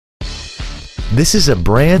This is a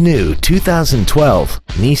brand new 2012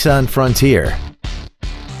 Nissan Frontier.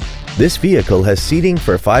 This vehicle has seating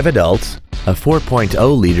for 5 adults, a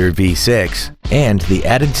 4.0-liter V6, and the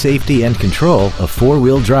added safety and control of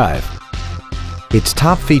 4-wheel drive. Its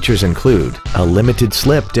top features include a limited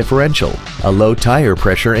slip differential, a low tire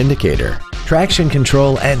pressure indicator, traction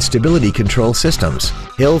control and stability control systems,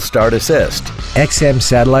 hill start assist, XM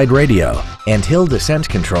satellite radio, and hill descent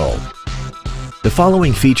control. The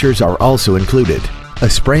following features are also included: a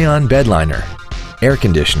spray-on bed liner, air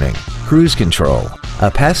conditioning, cruise control, a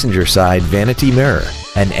passenger side vanity mirror,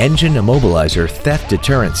 an engine immobilizer theft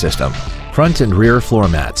deterrent system, front and rear floor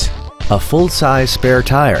mats, a full-size spare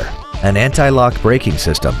tire, an anti-lock braking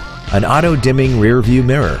system, an auto-dimming rear-view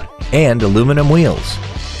mirror, and aluminum wheels.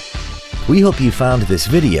 We hope you found this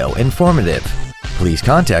video informative. Please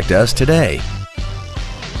contact us today.